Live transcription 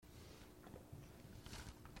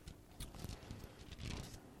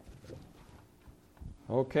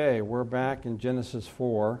Okay, we're back in Genesis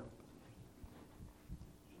 4.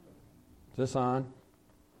 Is this on?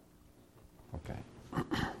 Okay.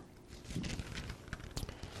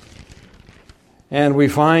 And we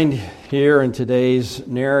find here in today's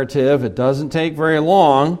narrative, it doesn't take very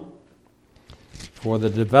long for the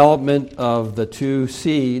development of the two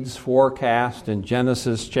seeds forecast in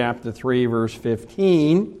Genesis chapter 3, verse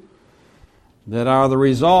 15, that are the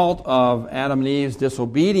result of Adam and Eve's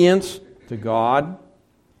disobedience to God,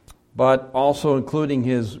 but also including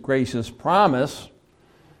His gracious promise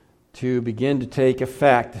to begin to take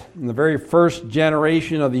effect. In the very first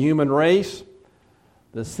generation of the human race,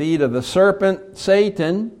 the seed of the serpent,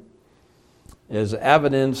 Satan, is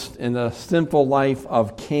evidenced in the sinful life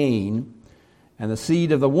of Cain, and the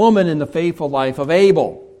seed of the woman in the faithful life of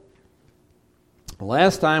Abel.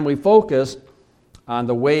 Last time we focused on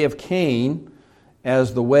the way of Cain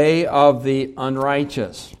as the way of the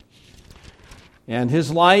unrighteous. And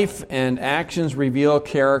his life and actions reveal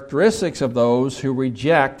characteristics of those who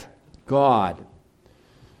reject God.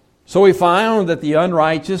 So we found that the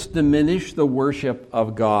unrighteous diminish the worship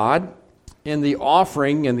of God in the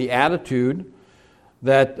offering and the attitude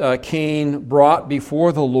that Cain brought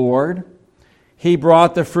before the Lord. He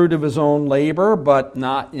brought the fruit of his own labor, but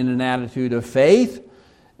not in an attitude of faith.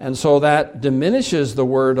 And so that diminishes the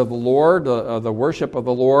word of the Lord, the worship of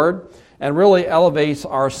the Lord, and really elevates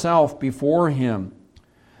ourself before Him.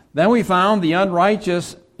 Then we found the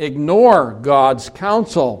unrighteous ignore God's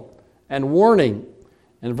counsel and warning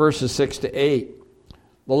in verses 6 to 8.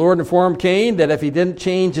 The Lord informed Cain that if he didn't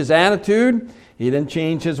change his attitude, he didn't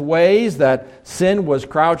change his ways, that sin was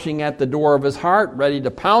crouching at the door of his heart, ready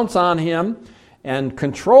to pounce on him and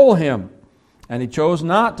control him. And he chose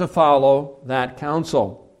not to follow that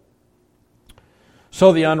counsel.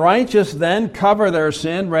 So the unrighteous then cover their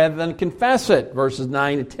sin rather than confess it, verses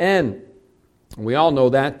 9 to 10. We all know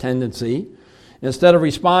that tendency. Instead of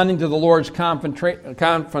responding to the Lord's confrontation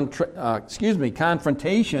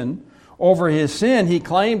over his sin, he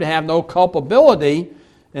claimed to have no culpability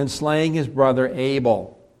in slaying his brother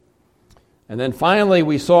Abel. And then finally,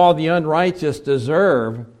 we saw the unrighteous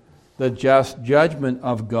deserve the just judgment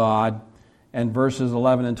of God in verses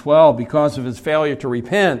 11 and 12 because of his failure to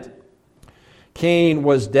repent. Cain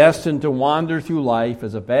was destined to wander through life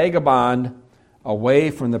as a vagabond away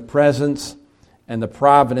from the presence and the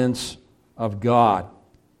providence of God.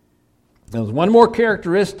 There's one more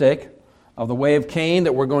characteristic of the way of Cain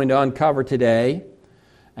that we're going to uncover today,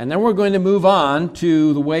 and then we're going to move on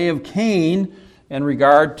to the way of Cain in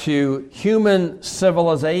regard to human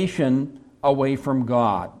civilization away from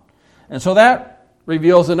God. And so that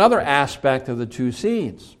reveals another aspect of the two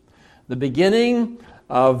seeds. The beginning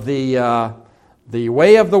of the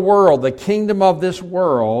way of the world, the kingdom of this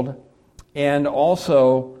world, and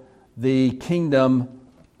also the kingdom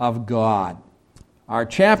of God. Our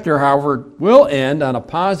chapter, however, will end on a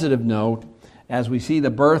positive note as we see the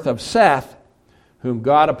birth of Seth, whom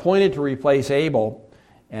God appointed to replace Abel,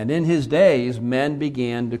 and in his days men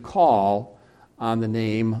began to call on the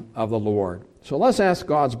name of the Lord. So let's ask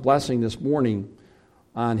God's blessing this morning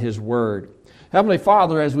on His Word. Heavenly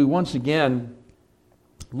Father, as we once again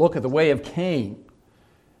look at the way of Cain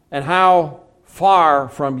and how far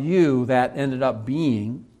from You that ended up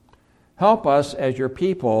being, help us as Your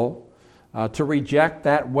people to reject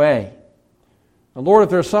that way. And Lord, if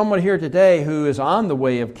there's someone here today who is on the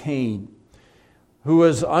way of Cain, who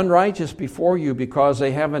is unrighteous before You because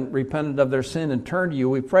they haven't repented of their sin and turned to You,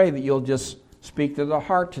 we pray that You'll just speak to their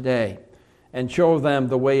heart today and show them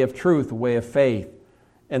the way of truth, the way of faith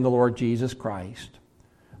in the Lord Jesus Christ.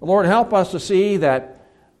 Lord, help us to see that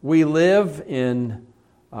we live in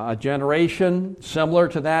a generation similar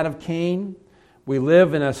to that of Cain. We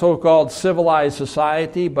live in a so-called civilized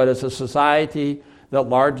society, but it's a society that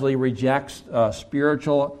largely rejects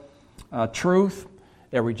spiritual truth.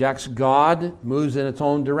 It rejects God, moves in its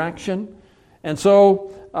own direction. And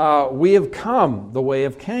so we have come the way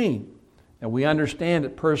of Cain, and we understand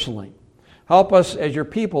it personally. Help us as Your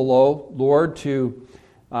people, Lord, to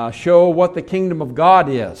show what the kingdom of God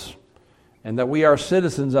is, and that we are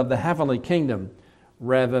citizens of the heavenly kingdom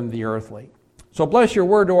rather than the earthly. So bless Your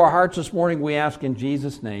word to our hearts this morning, we ask in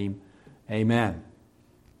Jesus' name. Amen.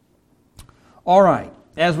 All right,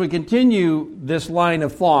 as we continue this line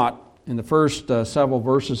of thought in the first several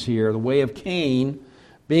verses here, the way of Cain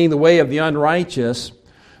being the way of the unrighteous,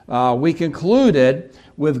 we concluded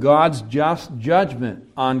with God's just judgment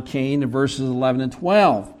on Cain in verses 11 and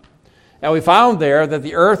 12. And we found there that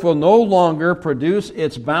the earth will no longer produce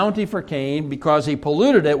its bounty for Cain because he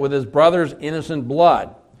polluted it with his brother's innocent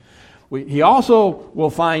blood. He also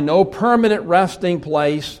will find no permanent resting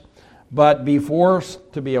place but be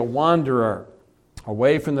forced to be a wanderer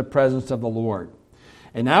away from the presence of the Lord.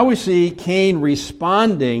 And now we see Cain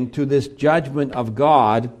responding to this judgment of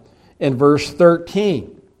God in verse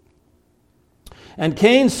 13. And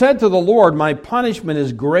Cain said to the Lord, "My punishment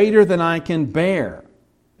is greater than I can bear.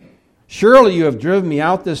 Surely you have driven me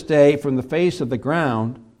out this day from the face of the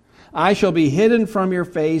ground. I shall be hidden from your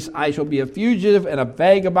face. I shall be a fugitive and a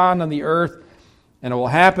vagabond on the earth. And it will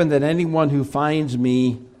happen that anyone who finds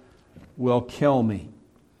me will kill me."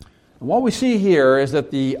 And what we see here is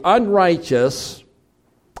that the unrighteous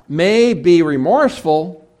may be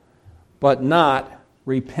remorseful, but not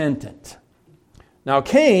repentant. Now,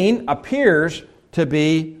 Cain appears to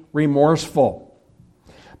be remorseful.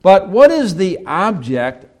 But what is the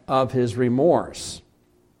object of his remorse?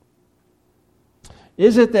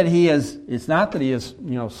 Is it that it's not that he has,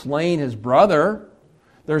 slain his brother.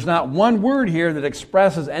 There's not one word here that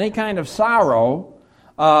expresses any kind of sorrow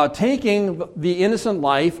taking the innocent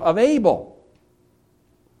life of Abel.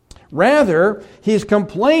 Rather, he's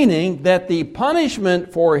complaining that the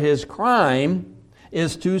punishment for his crime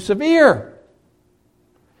is too severe.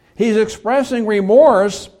 He's expressing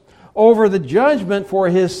remorse over the judgment for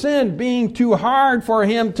his sin being too hard for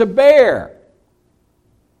him to bear.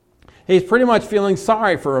 He's pretty much feeling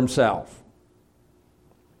sorry for himself.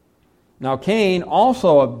 Now, Cain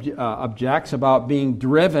also objects about being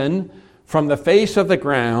driven from the face of the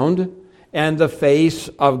ground and the face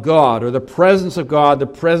of God, or the presence of God, the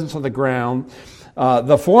presence of the ground.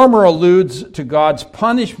 The former alludes to God's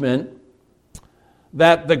punishment,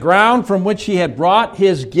 that the ground from which he had brought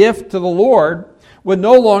his gift to the Lord would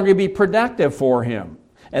no longer be productive for him.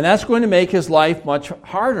 And that's going to make his life much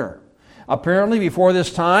harder. Apparently, before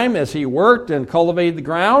this time, as he worked and cultivated the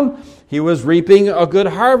ground, he was reaping a good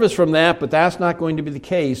harvest from that, but that's not going to be the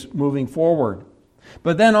case moving forward.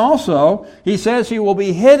 But then also, he says he will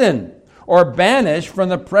be hidden or banished from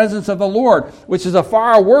the presence of the Lord, which is a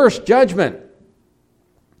far worse judgment.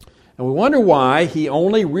 And we wonder why he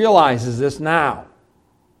only realizes this now.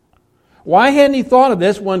 Why hadn't he thought of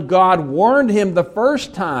this when God warned him the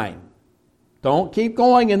first time? Don't keep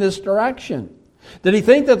going in this direction. Did he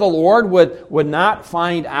think that the Lord would not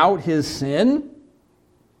find out his sin?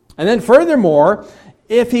 And then furthermore,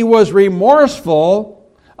 if he was remorseful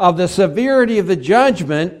of the severity of the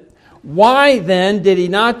judgment, why then did he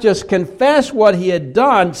not just confess what he had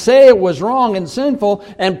done, say it was wrong and sinful,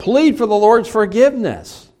 and plead for the Lord's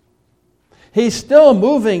forgiveness? He's still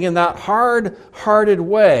moving in that hard-hearted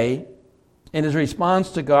way in his response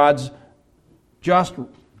to God's just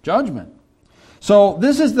judgment. So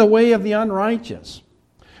this is the way of the unrighteous.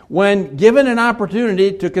 When given an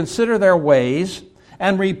opportunity to consider their ways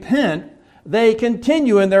and repent, they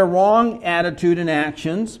continue in their wrong attitude and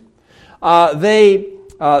actions. When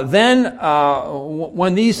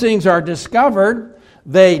these things are discovered,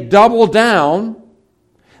 they double down,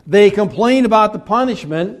 they complain about the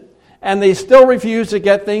punishment, and they still refuse to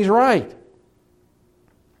get things right.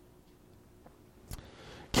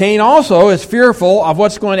 Cain also is fearful of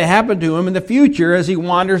what's going to happen to him in the future as he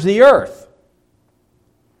wanders the earth.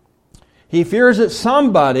 He fears that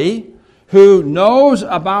somebody who knows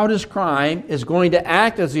about his crime is going to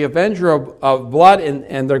act as the avenger of blood,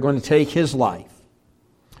 and they're going to take his life.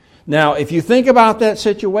 Now, if you think about that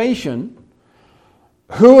situation,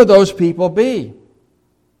 who would those people be?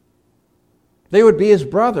 They would be his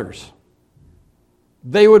brothers.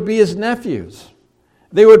 They would be his nephews.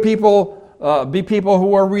 They would be people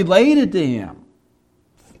who are related to him.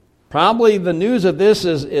 Probably the news of this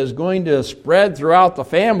is going to spread throughout the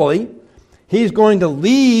family. He's going to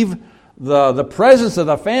leave the presence of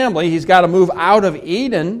the family. He's got to move out of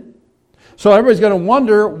Eden. So everybody's going to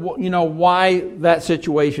wonder, why that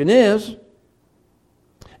situation is.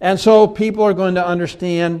 And so people are going to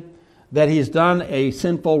understand that he's done a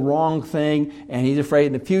sinful, wrong thing, and he's afraid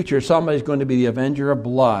in the future somebody's going to be the avenger of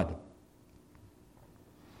blood.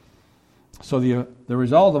 So the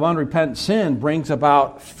result of unrepentant sin brings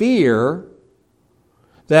about fear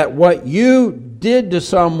that what you did to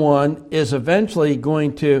someone is eventually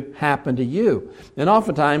going to happen to you. And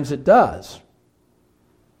oftentimes it does.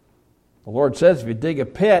 The Lord says if you dig a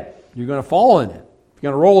pit, you're going to fall in it. If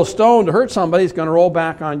you're going to roll a stone to hurt somebody, it's going to roll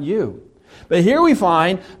back on you. But here we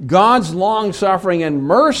find God's long-suffering and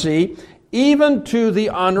mercy even to the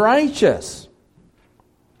unrighteous.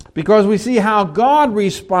 Because we see how God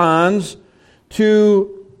responds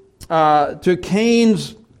to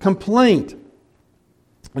Cain's complaint.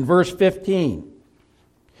 In verse 15.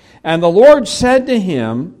 And the Lord said to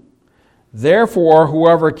him, therefore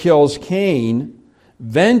whoever kills Cain,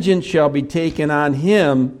 vengeance shall be taken on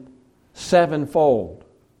him sevenfold.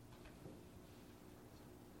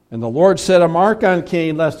 And the Lord set a mark on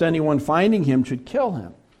Cain, lest anyone finding him should kill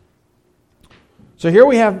him. So here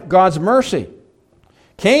we have God's mercy.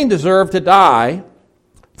 Cain deserved to die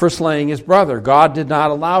for slaying his brother. God did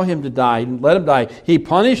not allow him to die. He didn't let him die. He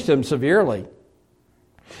punished him severely.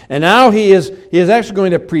 And now he is actually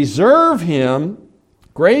going to preserve him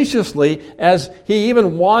graciously as he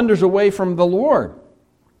even wanders away from the Lord.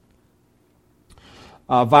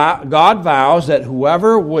 God vows that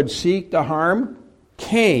whoever would seek to harm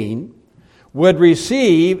Cain would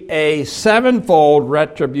receive a sevenfold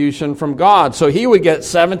retribution from God. So he would get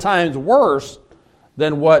 7 times worse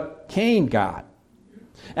than what Cain got.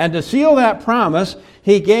 And to seal that promise,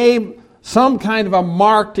 he gave some kind of a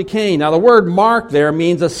mark to Cain. Now the word mark there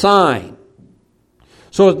means a sign.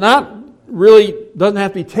 So it's not really, doesn't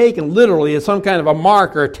have to be taken literally. It's some kind of a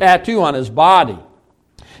mark or a tattoo on his body.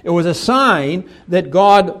 It was a sign that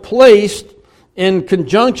God placed in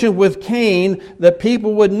conjunction with Cain that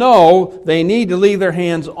people would know they need to leave their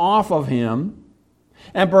hands off of him.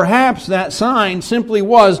 And perhaps that sign simply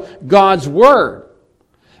was God's word.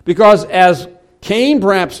 Because as Cain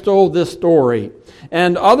perhaps told this story,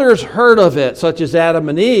 and others heard of it, such as Adam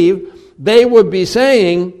and Eve, they would be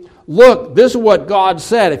saying, look, this is what God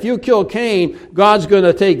said. If you kill Cain, God's going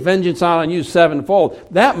to take vengeance out on you sevenfold.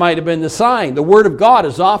 That might have been the sign. The word of God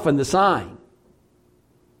is often the sign.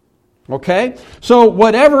 Okay? So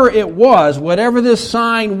whatever it was, whatever this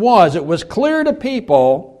sign was, it was clear to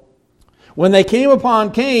people when they came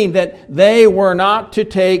upon Cain that they were not to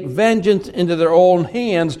take vengeance into their own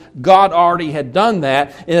hands. God already had done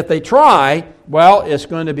that. And if they try, well, it's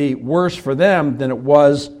going to be worse for them than it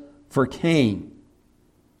was for Cain.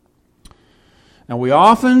 And we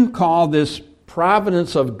often call this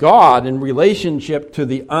providence of God in relationship to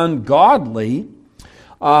the ungodly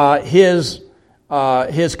His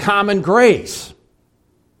common grace.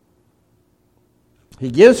 He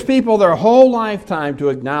gives people their whole lifetime to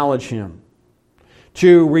acknowledge Him,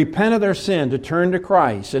 to repent of their sin, to turn to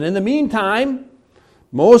Christ. And in the meantime,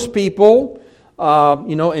 most people,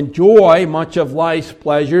 enjoy much of life's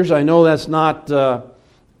pleasures. I know that's not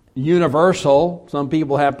universal. Some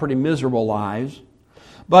people have pretty miserable lives.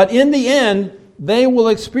 But in the end, they will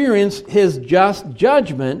experience His just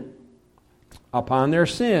judgment upon their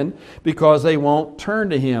sin because they won't turn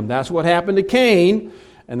to Him. That's what happened to Cain,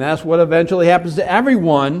 and that's what eventually happens to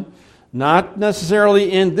everyone, not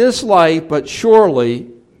necessarily in this life, but surely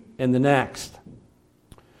in the next.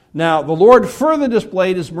 Now, the Lord further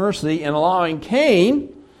displayed His mercy in allowing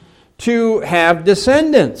Cain to have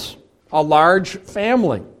descendants, a large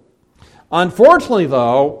family. Unfortunately,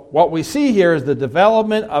 though, what we see here is the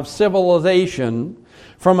development of civilization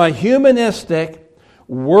from a humanistic,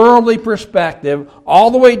 worldly perspective all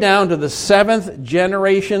the way down to the 7th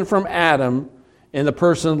generation from Adam in the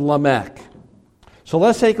person Lamech. So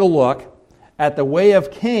let's take a look at the way of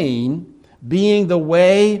Cain being the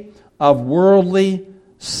way of worldly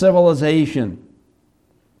civilization.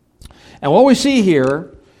 And what we see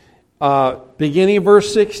here, beginning in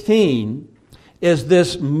verse 16, is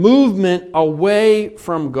this movement away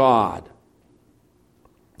from God.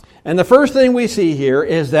 And the first thing we see here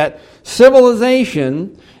is that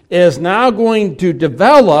civilization is now going to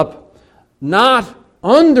develop not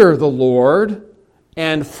under the Lord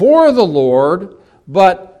and for the Lord,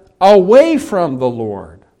 but away from the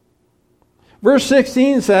Lord. Verse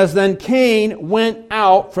 16 says, Then Cain went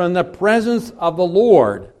out from the presence of the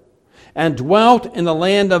Lord and dwelt in the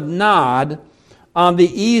land of Nod on the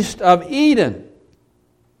east of Eden.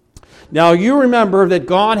 Now you remember that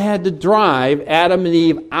God had to drive Adam and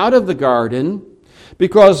Eve out of the garden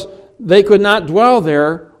because they could not dwell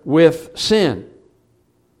there with sin.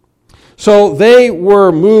 So they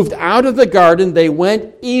were moved out of the garden. They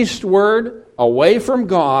went eastward, away from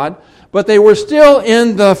God, but they were still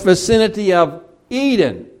in the vicinity of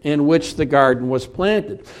Eden in which the garden was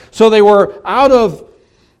planted. So they were out of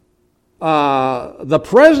the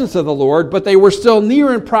presence of the Lord, but they were still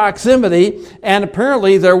near in proximity, and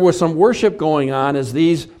apparently there was some worship going on as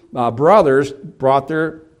these brothers brought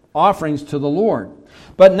their offerings to the Lord.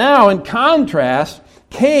 But now, in contrast,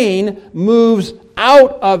 Cain moves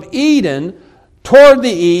out of Eden toward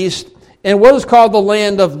the east in what is called the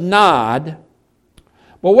land of Nod.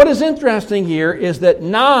 But what is interesting here is that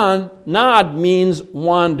Nod means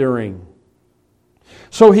wandering.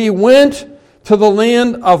 So he went to the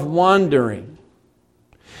land of wandering.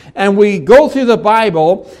 And we go through the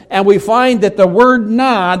Bible and we find that the word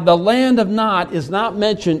Nod, the land of Nod, is not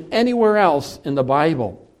mentioned anywhere else in the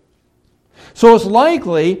Bible. So it's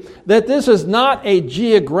likely that this is not a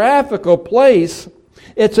geographical place.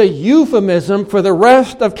 It's a euphemism for the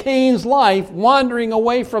rest of Cain's life wandering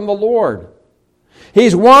away from the Lord.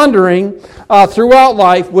 He's wandering throughout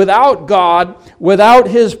life without God, without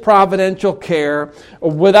His providential care,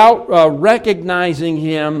 without recognizing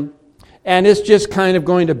Him, and it's just kind of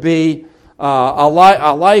going to be a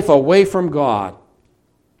life away from God.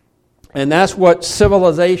 And that's what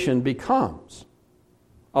civilization becomes,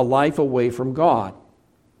 a life away from God.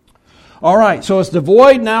 All right, so it's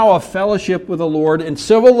devoid now of fellowship with the Lord, and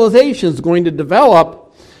civilization is going to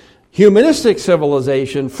develop, humanistic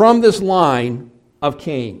civilization, from this line of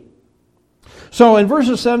Cain. So in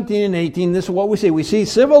verses 17 and 18, this is what we see. We see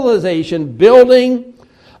civilization building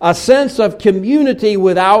a sense of community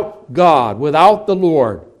without God, without the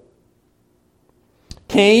Lord.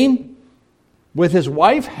 Cain, with his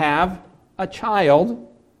wife, have a child,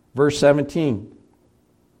 verse 17.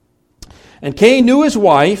 And Cain knew his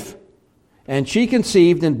wife, and she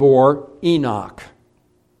conceived and bore Enoch.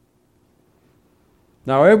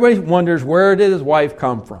 Now everybody wonders, where did his wife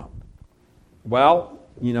come from? Well,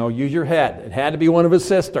 use your head. It had to be one of his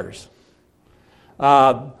sisters.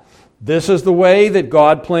 This is the way that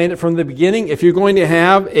God planned it from the beginning. If you're going to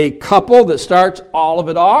have a couple that starts all of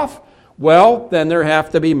it off, well, then there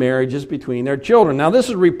have to be marriages between their children. Now, this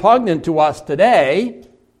is repugnant to us today,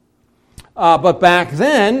 but back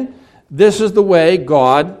then, this is the way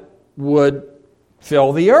God would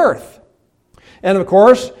fill the earth. And of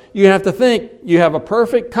course, you have to think, you have a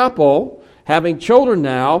perfect couple having children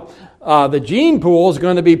now. The gene pool is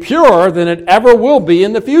going to be purer than it ever will be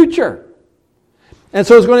in the future. And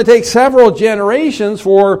so it's going to take several generations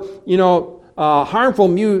for, harmful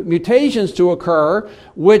mutations to occur,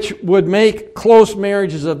 which would make close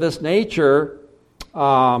marriages of this nature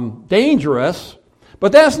dangerous.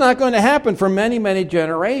 But that's not going to happen for many, many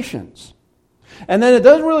generations. And then it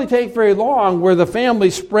doesn't really take very long where the family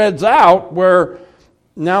spreads out, where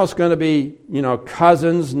now it's going to be,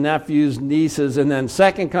 cousins, nephews, nieces, and then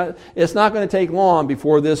it's not going to take long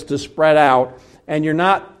before this to spread out, and you're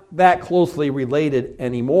not that closely related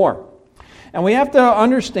anymore. And we have to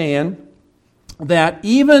understand that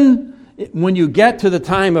even when you get to the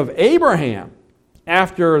time of Abraham,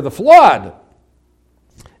 after the flood,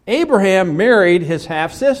 Abraham married his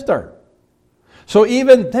half-sister. So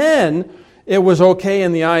even then, it was okay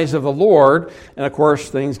in the eyes of the Lord. And of course,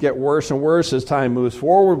 things get worse and worse as time moves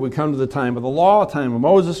forward. We come to the time of the law, time of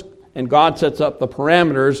Moses, and God sets up the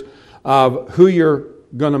parameters of who you're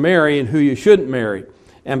going to marry and who you shouldn't marry.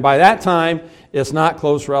 And by that time, it's not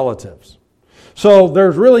close relatives. So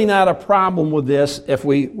there's really not a problem with this if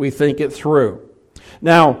we think it through.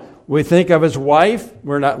 Now, we think of his wife.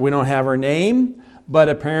 We don't have her name, but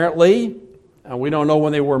apparently, we don't know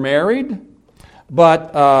when they were married.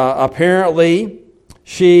 But apparently,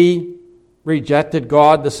 she rejected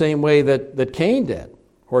God the same way that Cain did,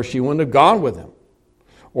 or she wouldn't have gone with him.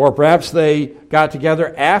 Or perhaps they got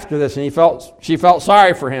together after this, and she felt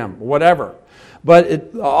sorry for him, whatever.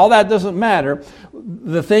 But all that doesn't matter.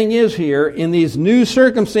 The thing is here, in these new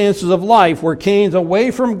circumstances of life, where Cain's away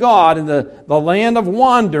from God in the land of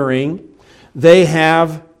wandering, they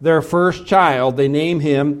have their first child. They name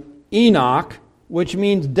him Enoch, which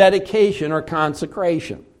means dedication or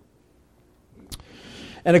consecration.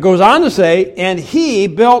 And it goes on to say, and he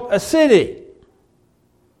built a city.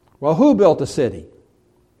 Well, who built a city?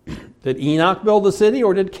 Did Enoch build a city,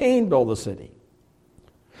 or did Cain build a city?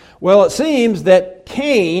 Well, it seems that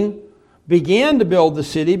Cain began to build the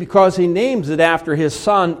city because he names it after his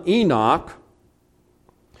son Enoch.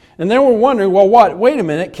 And then we're wondering, well, wait a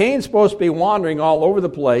minute, Cain's supposed to be wandering all over the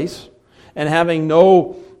place and having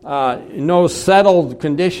no settled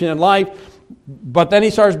condition in life, but then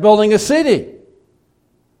he starts building a city.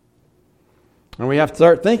 And we have to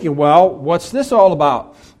start thinking, well, what's this all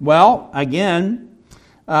about? Well, again,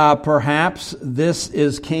 perhaps this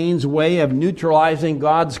is Cain's way of neutralizing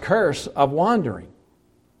God's curse of wandering.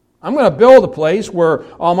 I'm going to build a place where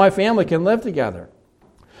all my family can live together.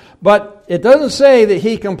 But it doesn't say that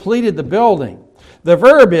he completed the building. The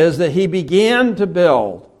verb is that he began to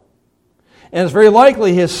build. And it's very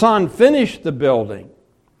likely his son finished the building.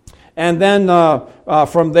 And then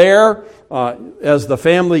from there, as the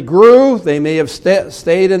family grew, they may have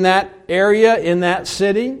stayed in that area, in that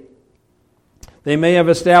city. They may have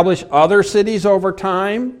established other cities over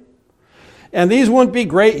time. And these wouldn't be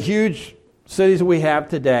great, huge cities that we have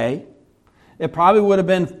today. It probably would have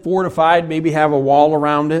been fortified, maybe have a wall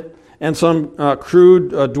around it, and some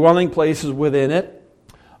crude dwelling places within it.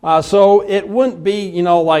 So it wouldn't be,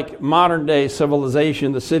 like modern day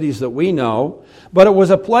civilization, the cities that we know, but it was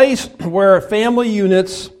a place where family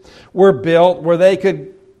units were built, where they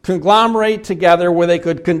could conglomerate together, where they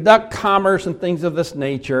could conduct commerce and things of this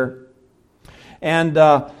nature, and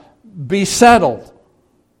be settled.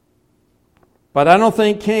 But I don't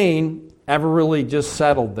think Cain ever really just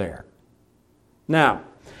settled there. Now,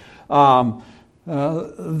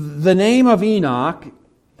 the name of Enoch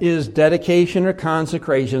is dedication or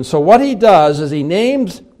consecration. So what he does is he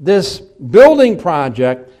names this building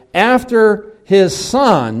project after his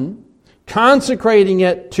son, consecrating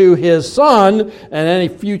it to his son and any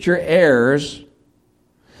future heirs.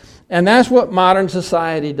 And that's what modern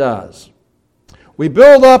society does. We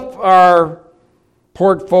build up our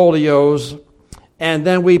portfolios and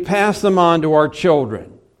then we pass them on to our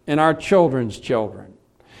children and our children's children.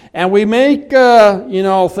 And we make,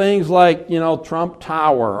 things like, Trump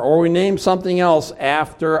Tower, or we name something else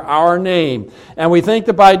after our name. And we think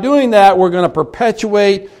that by doing that, we're going to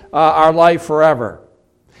perpetuate our life forever.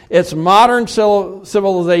 It's modern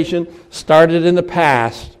civilization started in the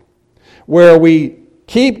past, where we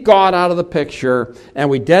keep God out of the picture and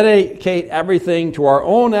we dedicate everything to our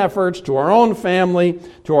own efforts, to our own family,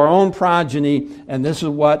 to our own progeny, and this is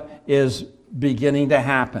what is beginning to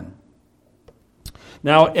happen.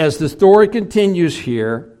 Now, as the story continues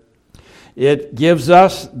here, it gives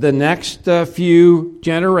us the next few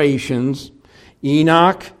generations.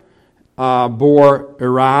 Enoch bore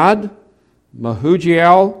Irad,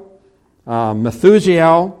 Mehujael,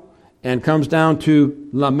 Methuselah, and comes down to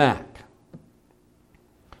Lamech.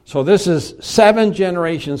 So this is 7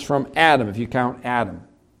 generations from Adam, if you count Adam.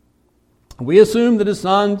 We assume that his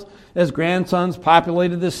sons, his grandsons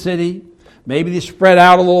populated this city. Maybe they spread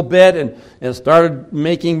out a little bit and started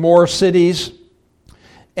making more cities.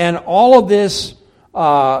 And all of this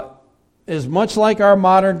is much like our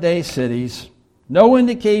modern day cities. No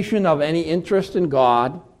indication of any interest in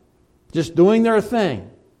God, just doing their thing.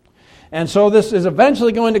 And so this is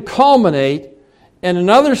eventually going to culminate in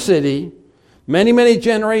another city many, many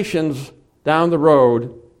generations down the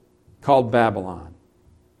road called Babylon.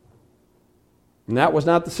 And that was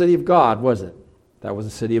not the city of God, was it? That was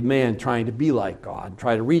the city of man trying to be like God,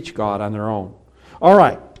 try to reach God on their own. All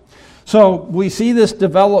right. So we see this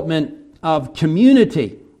development of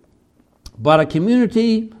community, but a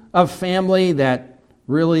community of family that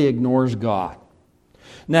really ignores God.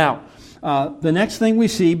 Now, the next thing we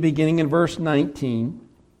see, beginning in verse 19,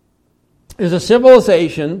 is a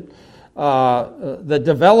civilization that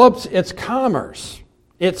develops its commerce,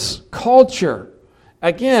 its culture,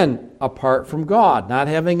 again, apart from God, not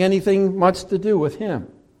having anything much to do with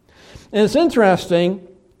Him. And it's interesting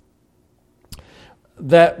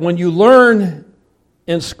that when you learn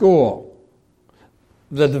in school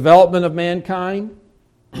the development of mankind,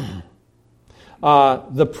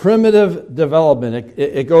 the primitive development,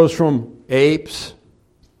 it goes from apes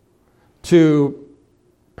to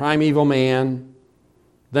primeval man,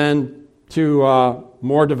 then to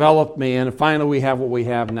more developed man, and finally we have what we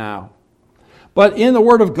have now. But in the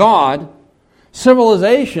Word of God,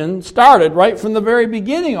 civilization started right from the very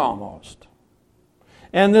beginning almost.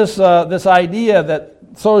 And this idea that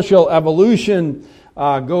social evolution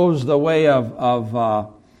goes the way of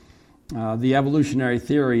the evolutionary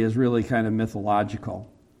theory is really kind of mythological.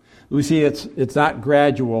 We see it's not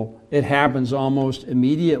gradual. It happens almost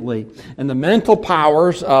immediately. And the mental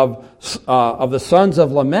powers of the sons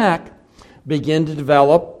of Lamech begin to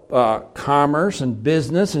develop commerce and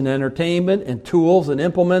business and entertainment and tools and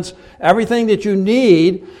implements, everything that you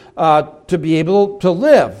need to be able to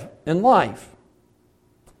live in life.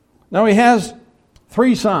 Now he has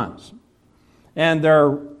 3 sons, and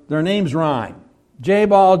their names rhyme.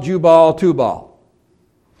 Jabal, Jubal, Tubal.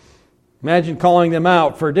 Imagine calling them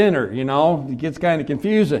out for dinner, it gets kind of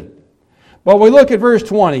confusing. But we look at verse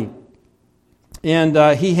 20,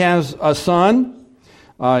 and he has a son.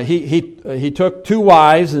 He took 2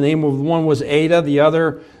 wives. The name of one was Ada, the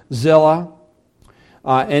other Zillah.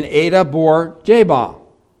 And Ada bore Jabal.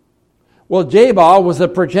 Well, Jabal was the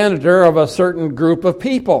progenitor of a certain group of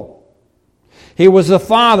people. He was the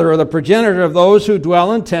father or the progenitor of those who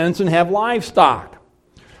dwell in tents and have livestock.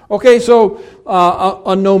 Okay, so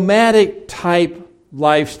a nomadic type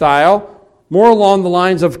lifestyle, more along the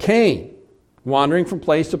lines of Cain, wandering from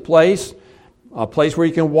place to place, a place where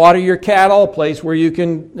you can water your cattle, a place where you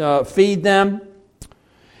can feed them.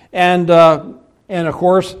 And of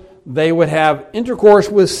course, they would have intercourse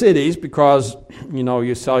with cities because,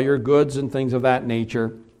 you sell your goods and things of that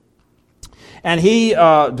nature. And he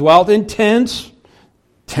dwelt in tents,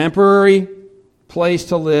 temporary place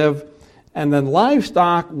to live. And then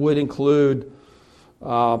livestock would include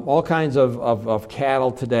all kinds of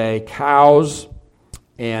cattle today, cows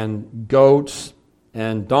and goats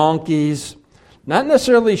and donkeys. Not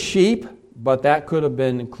necessarily sheep, but that could have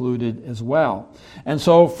been included as well. And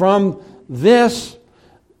so from this,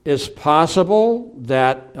 it's possible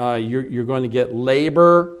that you're going to get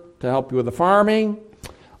labor to help you with the farming.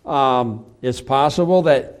 It's possible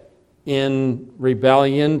that in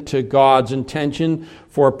rebellion to God's intention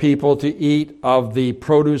for people to eat of the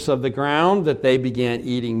produce of the ground, that they began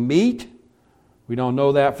eating meat. We don't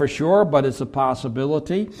know that for sure, but it's a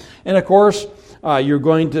possibility. And of course,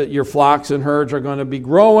 your flocks and herds are going to be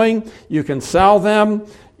growing. You can sell them.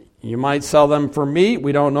 You might sell them for meat.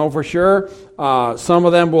 We don't know for sure. Some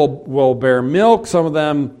of them will bear milk. Some of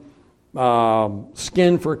them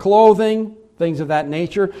skin for clothing, things of that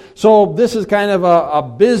nature. So this is kind of a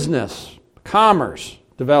business, commerce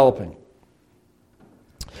developing.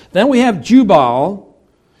 Then we have Jubal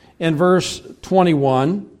in verse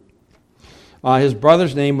 21. His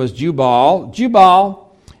brother's name was Jubal.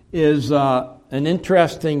 Jubal is an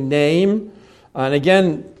interesting name. And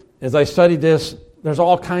again, as I studied this, there's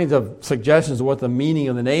all kinds of suggestions of what the meaning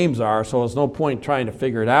of the names are, so there's no point trying to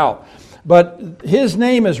figure it out. But his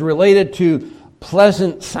name is related to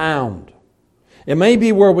pleasant sound. It may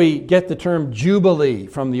be where we get the term Jubilee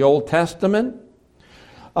from the Old Testament.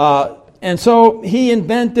 And so he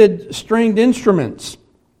invented stringed instruments.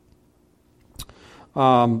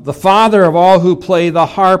 The father of all who play the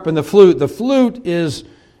harp and the flute. The flute is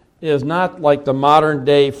not like the modern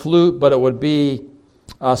day flute, but it would be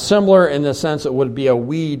similar in the sense it would be a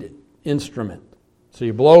weed instrument. So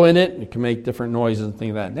you blow in it, and it can make different noises and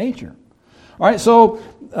things of that nature. All right, so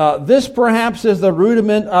this perhaps is the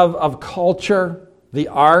rudiment of culture, the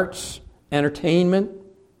arts, entertainment.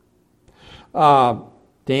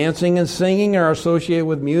 Dancing and singing are associated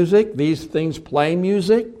with music. These things play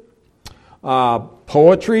music.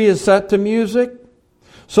 Poetry is set to music.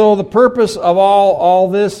 So the purpose of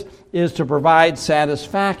all this is to provide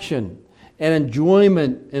satisfaction and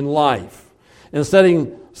enjoyment in life. Instead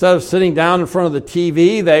of sitting down in front of the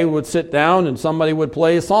TV, they would sit down and somebody would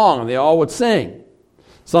play a song and they all would sing.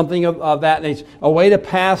 Something of that nature, a way to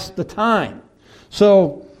pass the time.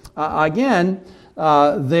 So again,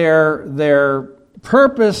 their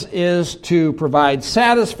purpose is to provide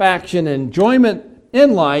satisfaction and enjoyment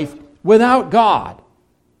in life without God.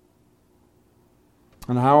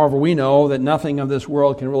 And however, we know that nothing of this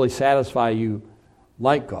world can really satisfy you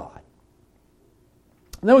like God.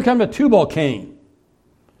 And then we come to Tubal-Cain.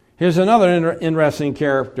 Here's another interesting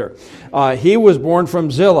character. He was born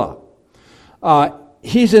from Zillah.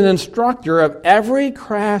 He's an instructor of every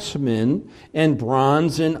craftsman in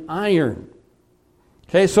bronze and iron.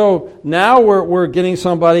 Okay, so now we're getting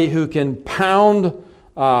somebody who can pound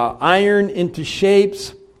iron into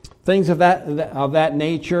shapes, things of that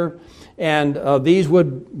nature, and these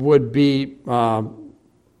would be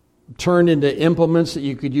turned into implements that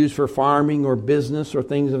you could use for farming or business or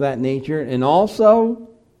things of that nature, and also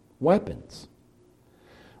weapons.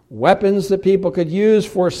 Weapons that people could use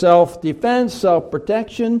for self-defense,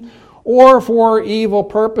 self-protection, or for evil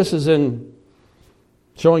purposes in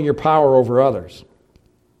showing your power over others.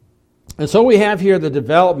 And so we have here the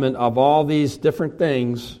development of all these different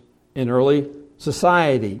things in early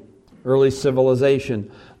society, early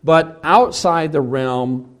civilization, but outside the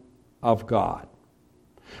realm of God.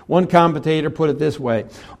 One commentator put it this way: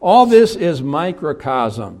 all this is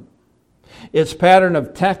microcosm. Its pattern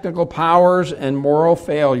of technical powers and moral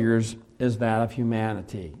failures is that of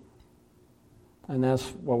humanity. And that's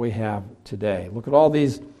what we have today. Look at all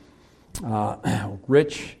these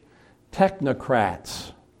rich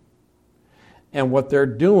technocrats and what they're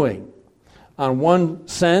doing. On one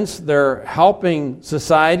sense, they're helping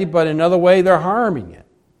society, but in another way, they're harming it.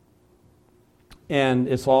 And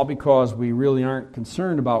it's all because we really aren't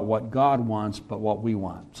concerned about what God wants, but what we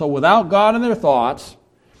want. So without God in their thoughts,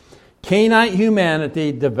 Cainite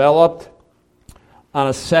humanity developed on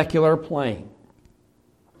a secular plane.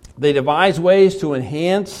 They devised ways to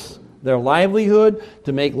enhance their livelihood,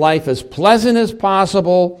 to make life as pleasant as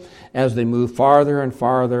possible as they move farther and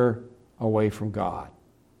farther away from God.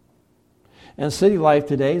 And city life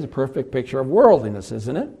today is a perfect picture of worldliness,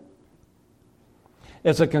 isn't it?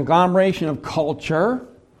 It's a conglomeration of culture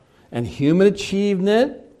and human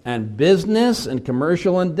achievement and business and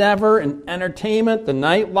commercial endeavor and entertainment, the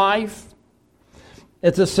nightlife.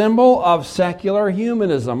 It's a symbol of secular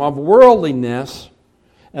humanism, of worldliness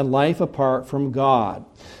and life apart from God.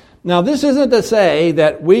 Now, this isn't to say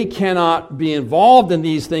that we cannot be involved in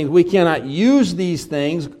these things. We cannot use these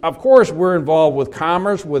things. Of course, we're involved with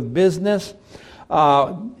commerce, with business,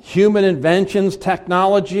 human inventions,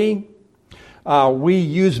 technology. We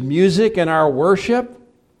use music in our worship.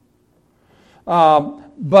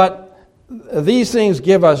 But these things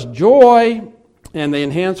give us joy and they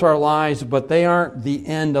enhance our lives, but they aren't the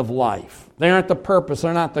end of life. They aren't the purpose.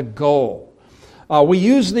 They're not the goal. We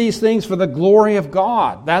use these things for the glory of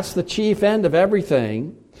God. That's the chief end of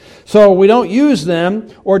everything. So we don't use them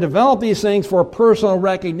or develop these things for personal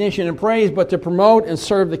recognition and praise, but to promote and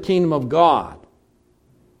serve the kingdom of God.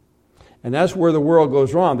 And that's where the world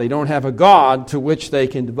goes wrong. They don't have a God to which they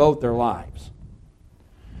can devote their lives.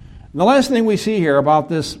 And the last thing we see here about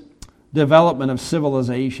this development of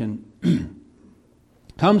civilization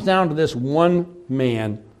comes down to this one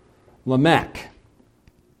man, Lamech.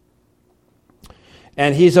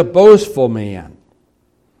 And he's a boastful man.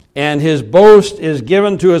 And his boast is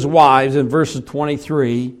given to his wives in verses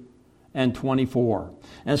 23 and 24.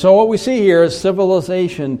 And so what we see here is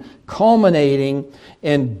civilization culminating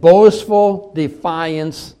in boastful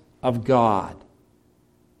defiance of God.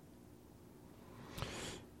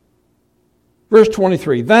 Verse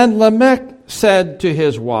 23, Then Lamech said to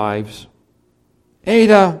his wives,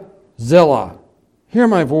 Ada, Zillah, hear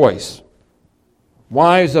my voice.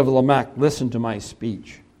 Wives of Lamech, listen to my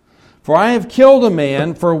speech. For I have killed a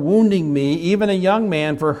man for wounding me, even a young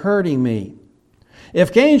man for hurting me.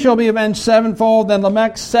 If Cain shall be avenged sevenfold, then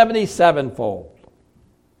Lamech 77-fold.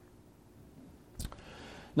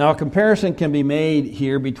 Now a comparison can be made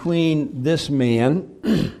here between this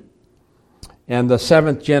man and the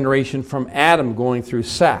seventh generation from Adam going through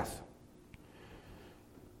Seth.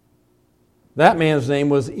 That man's name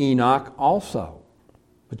was Enoch also.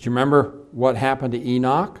 But you remember what happened to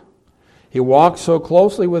Enoch? He walked so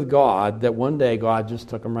closely with God that one day God just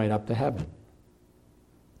took him right up to heaven.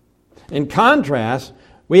 In contrast,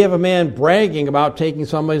 we have a man bragging about taking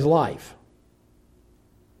somebody's life.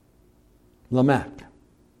 Lamech.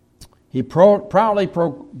 He proudly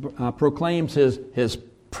proclaims his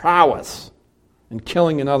prowess in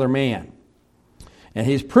killing another man. And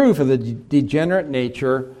he's proof of the degenerate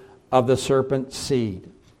nature of the serpent seed.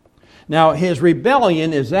 Now, his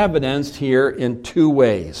rebellion is evidenced here in two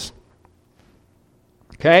ways.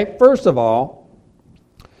 Okay, first of all,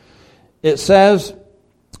 it says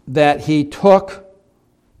that he took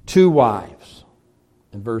two wives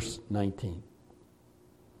in verse 19.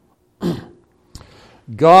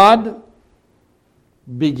 God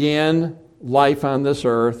began life on this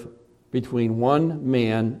earth between one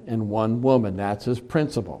man and one woman. That's his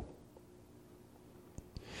principle.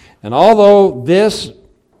 And although this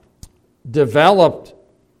developed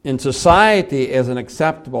in society as an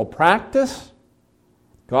acceptable practice,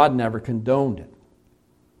 God never condoned it.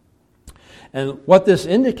 And what this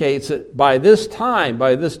indicates that by this time,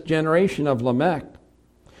 by this generation of Lamech,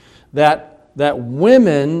 that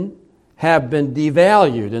women have been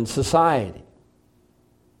devalued in society.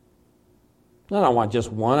 I don't want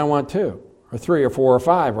just one, I want two, or three, or four, or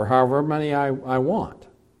five, or however many I want.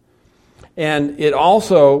 And it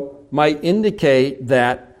also might indicate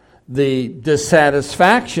that the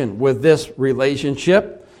dissatisfaction with this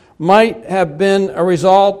relationship might have been a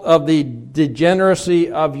result of the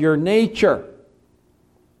degeneracy of your nature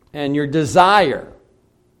and your desire,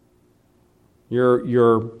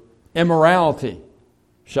 your immorality,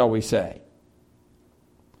 shall we say.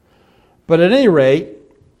 But at any rate,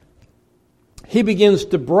 he begins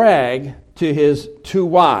to brag to his two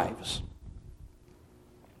wives.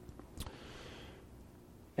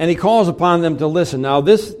 And he calls upon them to listen. Now,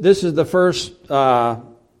 this is the first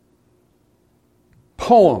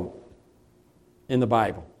poem in the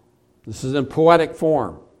Bible. This is in poetic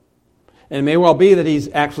form. And it may well be that he's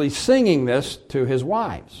actually singing this to his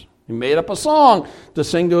wives. He made up a song to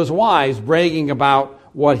sing to his wives, bragging about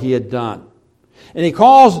what he had done. And he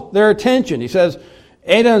calls their attention. He says,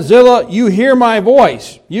 Ada and Zillah, you hear my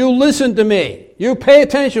voice. You listen to me. You pay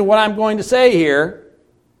attention to what I'm going to say here.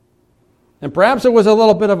 And perhaps there was a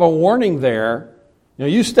little bit of a warning there.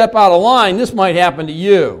 You step out of line, this might happen to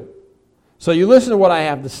you. So you listen to what I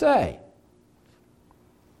have to say.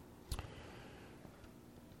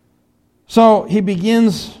 So he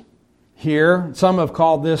begins here. Some have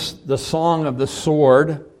called this the Song of the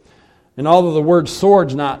Sword. And although the word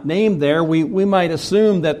sword's not named there, we might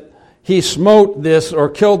assume that he smote this or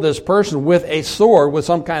killed this person with a sword, with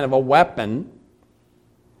some kind of a weapon.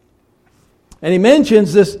 And he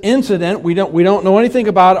mentions this incident. We don't know anything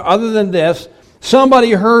about it other than this.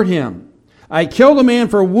 Somebody hurt him. I killed a man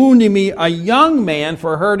for wounding me, a young man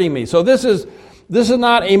for hurting me. So this is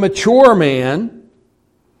not a mature man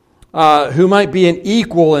who might be an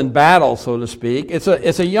equal in battle, so to speak. It's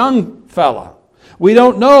a young fella. We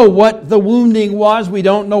don't know what the wounding was. We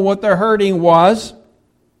don't know what the hurting was.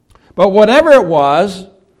 But whatever it was,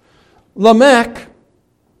 Lamech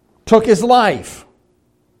took his life.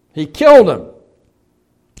 He killed him.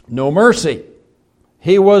 No mercy.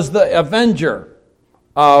 He was the avenger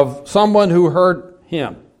of someone who hurt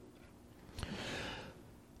him.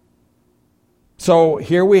 So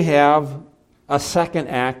here we have a second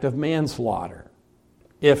act of manslaughter.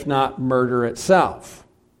 if not murder itself,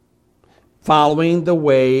 following the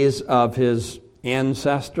ways of his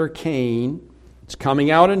ancestor Cain. It's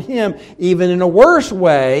coming out in him, even in a worse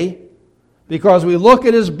way, because we look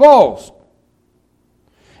at his boast.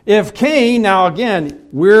 If Cain, now again,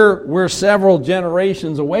 we're several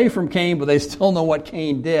generations away from Cain, but they still know what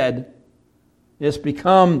Cain did. It's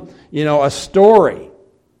become, a story.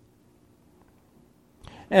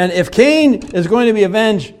 And if Cain is going to be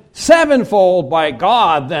avenged sevenfold by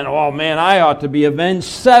God, then, oh man, I ought to be avenged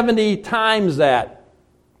 70 times that.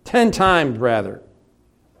 10 times, rather.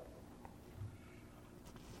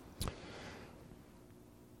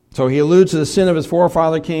 So he alludes to the sin of his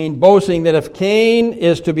forefather Cain, boasting that if Cain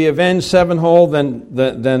is to be avenged sevenfold,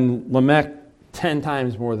 then Lamech 10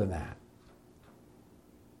 times more than that.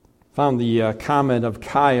 Found the comment of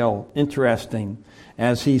Kyle interesting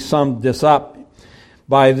as he summed this up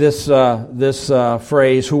by this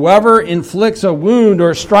phrase: whoever inflicts a wound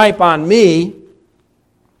or stripe on me,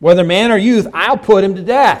 whether man or youth, I'll put him to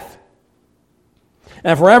death.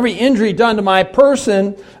 And for every injury done to my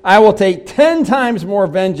person, I will take 10 times more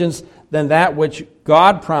vengeance than that which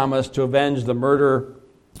God promised to avenge the murder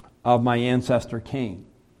of my ancestor Cain.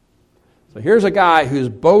 So here's a guy who's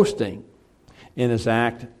boasting in his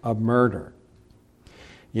act of murder.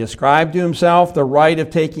 He ascribed to himself the right of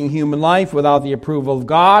taking human life without the approval of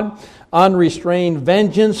God. Unrestrained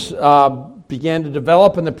vengeance began to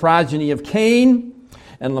develop in the progeny of Cain.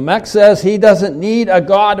 And Lamech says he doesn't need a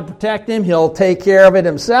God to protect him. He'll take care of it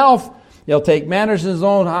himself. He'll take matters in his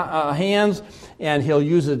own hands, and he'll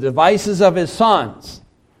use the devices of his sons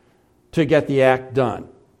to get the act done.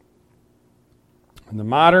 And the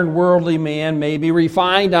modern worldly man may be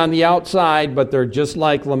refined on the outside, but they're just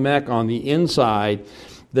like Lamech on the inside.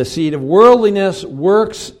 The seed of worldliness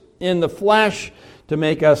works in the flesh to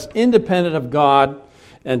make us independent of God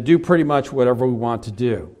and do pretty much whatever we want to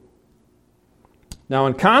do. Now,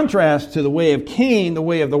 in contrast to the way of Cain, the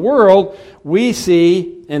way of the world, we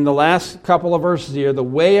see in the last couple of verses here the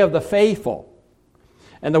way of the faithful.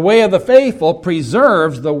 And the way of the faithful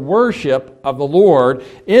preserves the worship of the Lord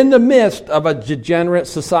in the midst of a degenerate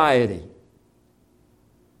society.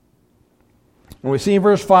 And we see in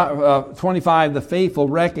verse 25, the faithful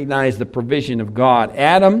recognize the provision of God.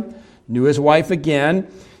 Adam knew his wife again.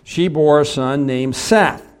 She bore a son named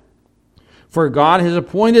Seth. For God has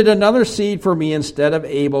appointed another seed for me instead of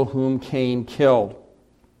Abel, whom Cain killed.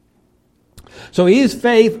 So Eve's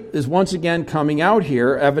faith is once again coming out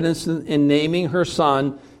here, evidenced in naming her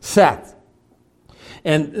son Seth.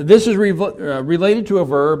 And this is related to a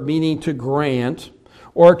verb meaning to grant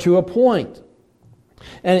or to appoint.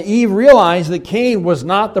 And Eve realized that Cain was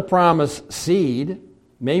not the promised seed.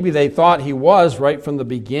 Maybe they thought he was right from the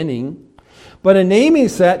beginning. But in naming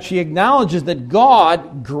Seth, she acknowledges that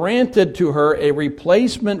God granted to her a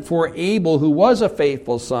replacement for Abel, who was a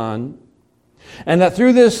faithful son, and that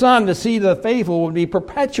through this son, the seed of the faithful would be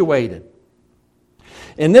perpetuated.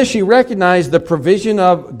 In this, she recognized the provision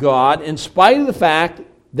of God in spite of the fact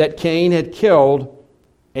that Cain had killed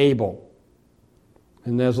Abel.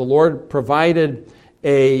 And as the Lord provided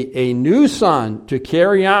a new son to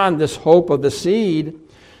carry on this hope of the seed,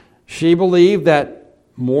 she believed that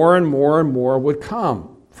more and more and more would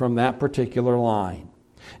come from that particular line.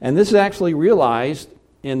 And this is actually realized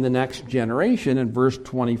in the next generation in verse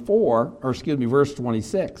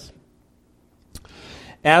 26.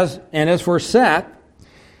 As for Seth,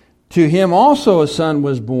 to him also a son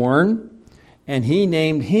was born, and he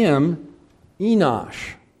named him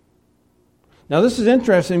Enosh. Now this is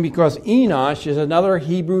interesting because Enosh is another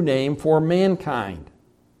Hebrew name for mankind.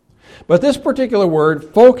 But this particular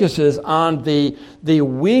word focuses on the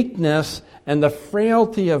weakness and the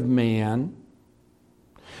frailty of man,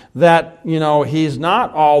 that, he's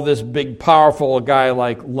not all this big, powerful guy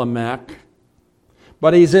like Lamech,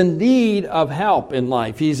 but he's in need of help in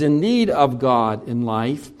life. He's in need of God in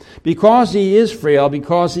life because he is frail,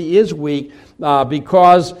 because he is weak,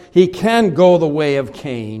 because he can go the way of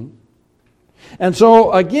Cain. And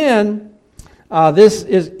so, again, this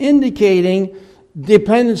is indicating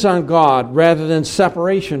dependence on God rather than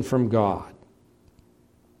separation from God.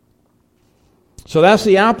 So that's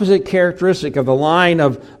the opposite characteristic of the line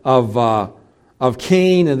of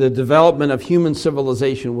Cain and the development of human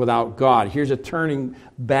civilization without God. Here's a turning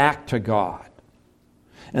back to God.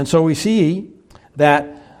 And so we see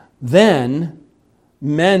that then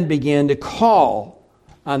men began to call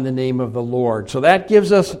on the name of the Lord. So that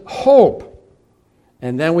gives us hope.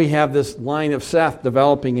 And then we have this line of Seth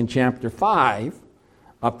developing in chapter 5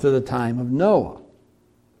 up to the time of Noah.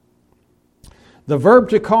 The verb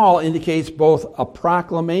to call indicates both a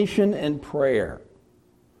proclamation and prayer.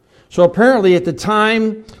 So apparently at the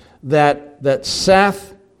time that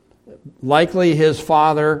Seth, likely his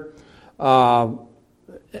father,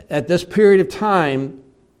 at this period of time,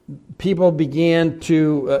 people began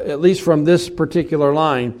to, at least from this particular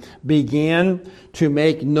line, began to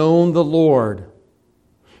make known the Lord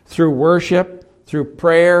through worship, through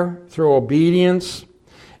prayer, through obedience.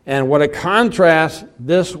 And what a contrast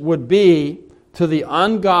this would be to the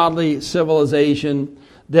ungodly civilization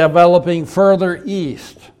developing further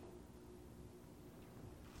east.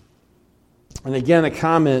 And again, a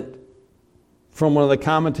comment from one of the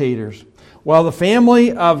commentators. While the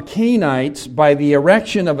family of Canaanites, by the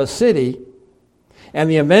erection of a city and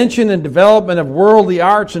the invention and development of worldly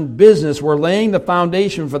arts and business, were laying the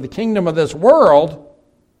foundation for the kingdom of this world,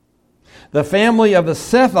 the family of the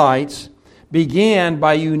Sethites began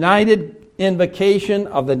by united invocation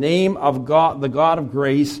of the name of God, the God of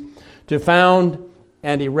grace, to found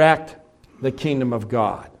and erect the kingdom of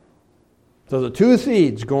God. So the two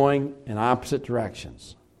seeds going in opposite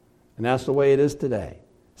directions. And that's the way it is today.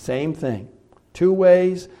 Same thing. Two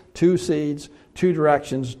ways, two seeds, two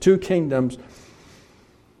directions, two kingdoms.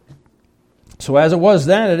 So as it was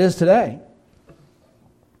then, it is today.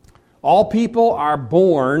 All people are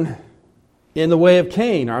born in the way of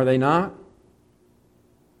Cain, are they not?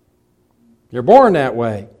 You're born that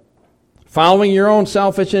way. Following your own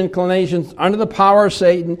selfish inclinations, under the power of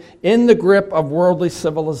Satan, in the grip of worldly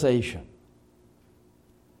civilization.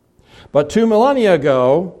 But 2 millennia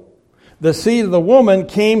ago, the seed of the woman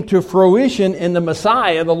came to fruition in the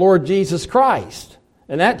Messiah, the Lord Jesus Christ.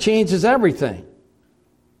 And that changes everything.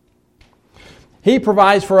 He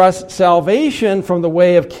provides for us salvation from the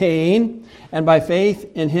way of Cain, and by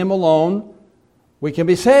faith in Him alone, we can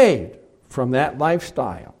be saved from that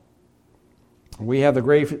lifestyle. We have the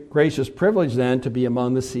gracious privilege then to be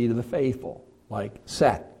among the seed of the faithful, like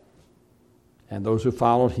Seth and those who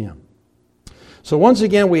followed him. So once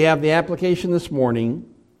again, we have the application this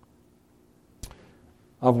morning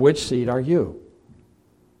of which seed are you?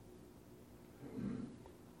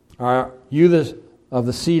 Are you of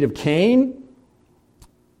the seed of Cain?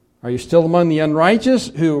 Are you still among the unrighteous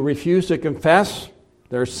who refuse to confess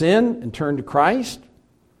their sin and turn to Christ?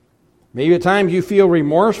 Maybe at times you feel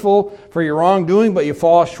remorseful for your wrongdoing, but you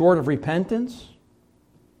fall short of repentance.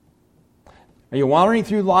 Are you wandering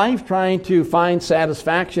through life trying to find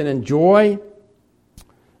satisfaction and joy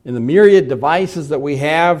in the myriad devices that we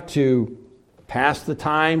have to pass the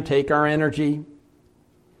time, take our energy?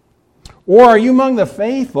 Or are you among the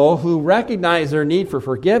faithful who recognize their need for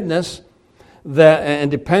forgiveness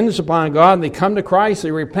and dependence upon God, and they come to Christ,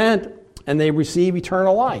 they repent, and they receive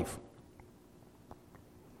eternal life?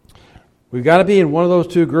 We've got to be in one of those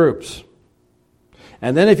two groups.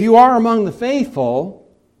 And then if you are among the faithful,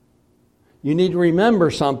 you need to remember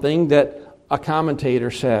something that a commentator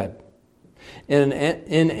said. In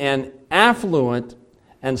an affluent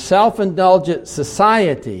and self-indulgent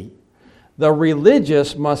society, the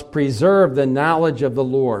religious must preserve the knowledge of the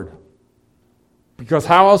Lord. Because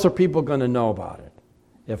how else are people going to know about it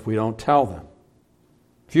if we don't tell them?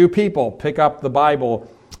 Few people pick up the Bible,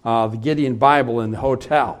 the Gideon Bible in the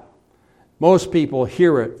hotel. Most people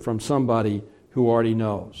hear it from somebody who already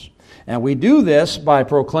knows. And we do this by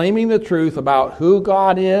proclaiming the truth about who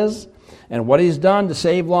God is and what He's done to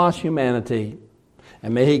save lost humanity.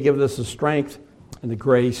 And may He give us the strength and the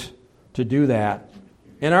grace to do that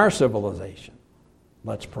in our civilization.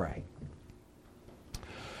 Let's pray.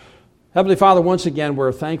 Heavenly Father, once again,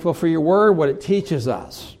 we're thankful for Your Word, what it teaches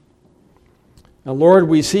us. And Lord,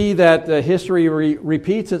 we see that history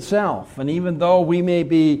repeats itself. And even though we may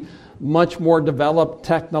be much more developed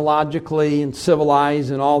technologically and civilized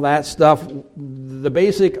and all that stuff, the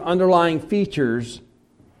basic underlying features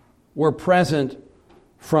were present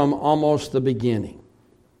from almost the beginning.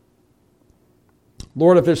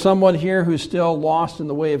 Lord, if there's someone here who's still lost in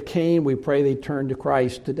the way of Cain, we pray they turn to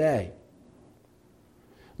Christ today.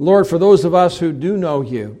 Lord, for those of us who do know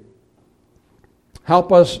You,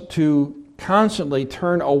 help us to constantly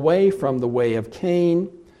turn away from the way of Cain,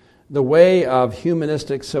 the way of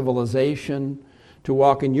humanistic civilization, to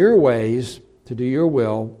walk in Your ways, to do Your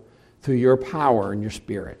will, through Your power and Your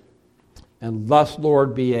Spirit. And thus,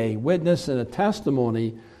 Lord, be a witness and a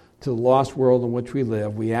testimony to the lost world in which we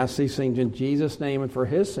live. We ask these things in Jesus' name and for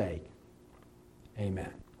His sake. Amen.